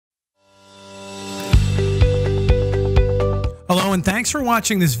Hello and thanks for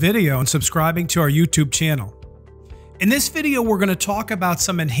watching this video and subscribing to our YouTube channel. In this video, we're going to talk about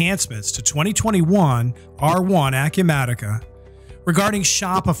some enhancements to 2021 R1 Acumatica regarding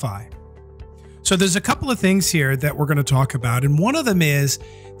Shopify. So there's a couple of things here that we're going to talk about, and one of them is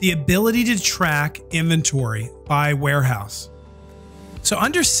the ability to track inventory by warehouse. So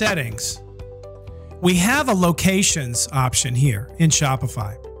under settings, we have a locations option here in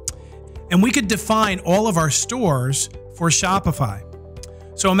Shopify, and we could define all of our stores for Shopify.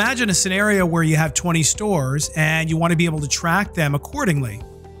 So imagine a scenario where you have 20 stores and you want to be able to track them accordingly.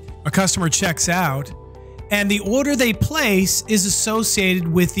 A customer checks out and the order they place is associated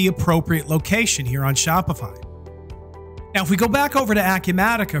with the appropriate location here on Shopify. Now, if we go back over to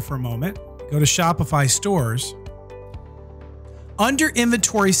Acumatica for a moment, go to Shopify stores. Under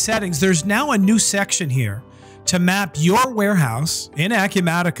inventory settings, there's now a new section here to map your warehouse in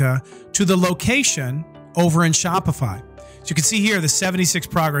Acumatica to the location over in Shopify. So you can see here the 76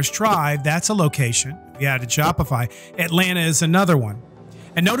 Progress Drive, that's a location we added Shopify. Atlanta is another one.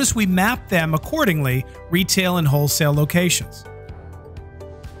 And notice we mapped them accordingly, retail and wholesale locations.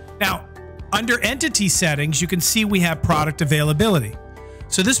 Now, under entity settings, you can see we have product availability.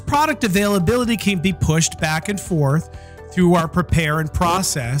 So this product availability can be pushed back and forth through our prepare and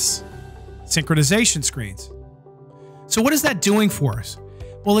process synchronization screens. So what is that doing for us?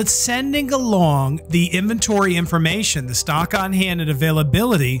 Well, it's sending along the inventory information, the stock on hand and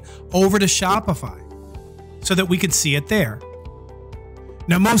availability over to Shopify so that we can see it there.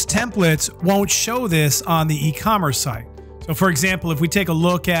 Now, most templates won't show this on the e-commerce site. So for example, if we take a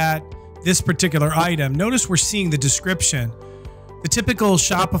look at this particular item, notice we're seeing the description. The typical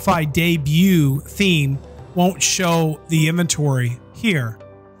Shopify debut theme won't show the inventory here.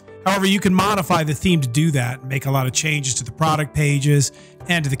 However, you can modify the theme to do that and make a lot of changes to the product pages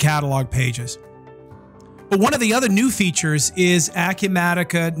and to the catalog pages. But one of the other new features is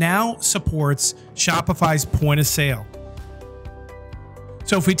Acumatica now supports Shopify's point of sale.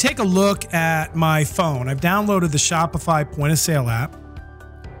 So if we take a look at my phone, I've downloaded the Shopify point of sale app.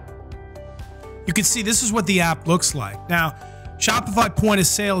 You can see this is what the app looks like. Now, Shopify point of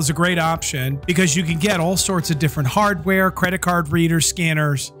sale is a great option because you can get all sorts of different hardware, credit card readers,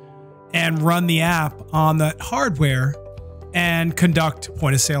 scanners, and run the app on that hardware and conduct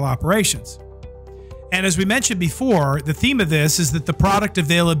point of sale operations. And as we mentioned before, the theme of this is that the product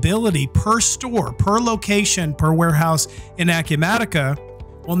availability per store, per location, per warehouse in Acumatica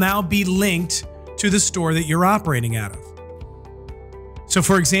will now be linked to the store that you're operating out of. So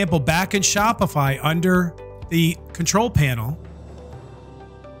for example, back in Shopify under the control panel,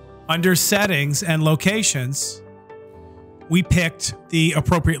 under settings and locations, we picked the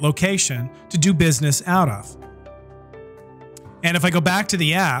appropriate location to do business out of. And if I go back to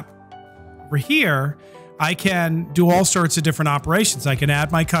the app, over here, I can do all sorts of different operations. I can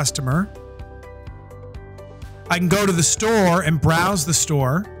add my customer. I can go to the store and browse the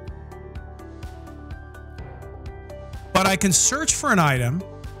store. But I can search for an item,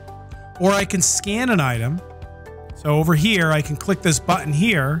 or I can scan an item. So over here, I can click this button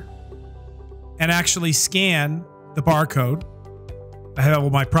here and actually scan the barcode. I have all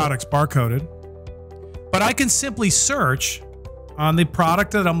my products barcoded, but I can simply search on the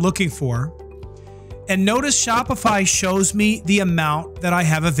product that I'm looking for, and notice Shopify shows me the amount that I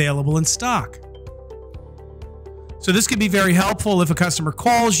have available in stock. So this can be very helpful if a customer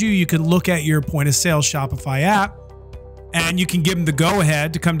calls you. You can look at your point of sale Shopify app and you can give them the go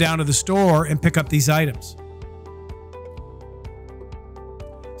ahead to come down to the store and pick up these items.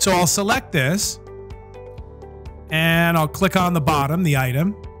 So I'll select this and I'll click on the bottom, the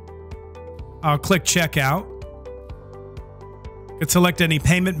item. I'll click checkout. I can select any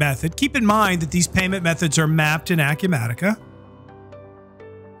payment method. Keep in mind that these payment methods are mapped in Acumatica.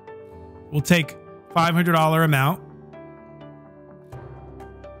 We'll take $500 amount.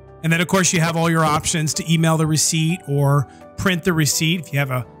 And then of course you have all your options to email the receipt or print the receipt if you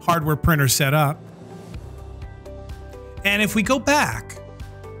have a hardware printer set up. And if we go back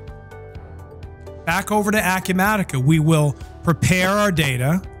over to Acumatica, we will prepare our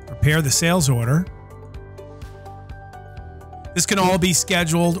data, prepare the sales order. This can all be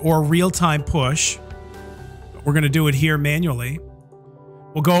scheduled or real-time push. We're going to do it here manually.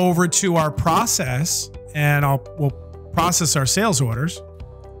 We'll go over to our process and we'll process our sales orders.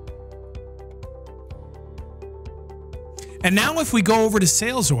 And now if we go over to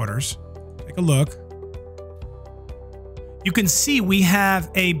sales orders, take a look, you can see we have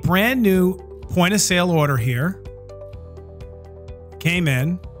a brand new point of sale order here. Came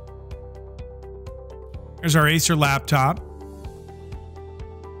in. Here's our Acer laptop.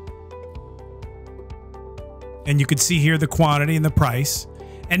 And you can see here the quantity and the price.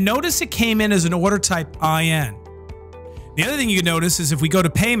 And notice it came in as an order type IN. The other thing you can notice is if we go to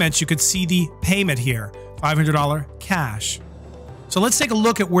payments, you could see the payment here, $500 cash. So let's take a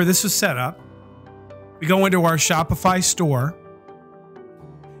look at where this was set up. We go into our Shopify store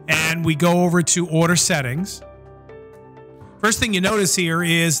and we go over to order settings. First thing you notice here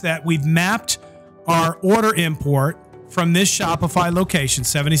is that we've mapped our order import from this Shopify location,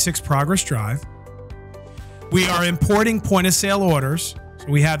 76 Progress Drive. We are importing point of sale orders. So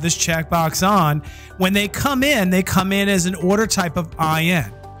we have this checkbox on. When they come in as an order type of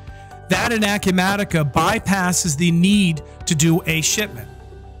IN. That in Acumatica bypasses the need to do a shipment.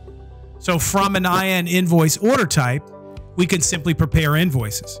 So from an IN invoice order type, we can simply prepare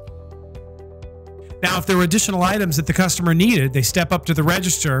invoices. Now, if there are additional items that the customer needed, they step up to the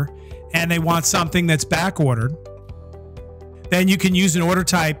register and they want something that's back ordered, then you can use an order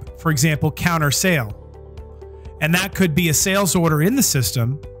type, for example, counter sale. And that could be a sales order in the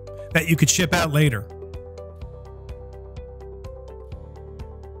system that you could ship out later.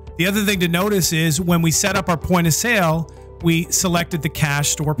 The other thing to notice is when we set up our point of sale, we selected the cash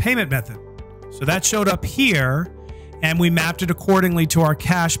store payment method. So that showed up here and we mapped it accordingly to our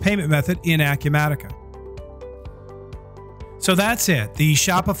cash payment method in Acumatica. So that's it. The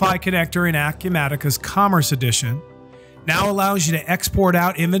Shopify connector in Acumatica's Commerce Edition now allows you to export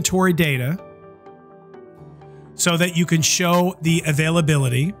out inventory data so that you can show the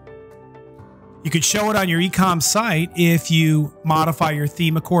availability. You can show it on your e-com site if you modify your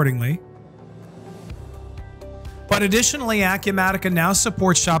theme accordingly. But additionally, Acumatica now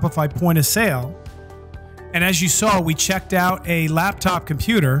supports Shopify point of sale. And as you saw, we checked out a laptop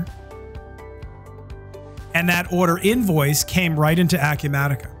computer and that order invoice came right into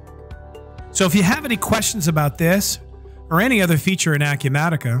Acumatica. So if you have any questions about this or any other feature in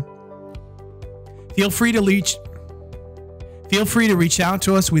Acumatica, feel free to reach out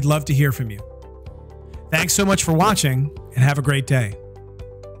to us. We'd love to hear from you. Thanks so much for watching and have a great day.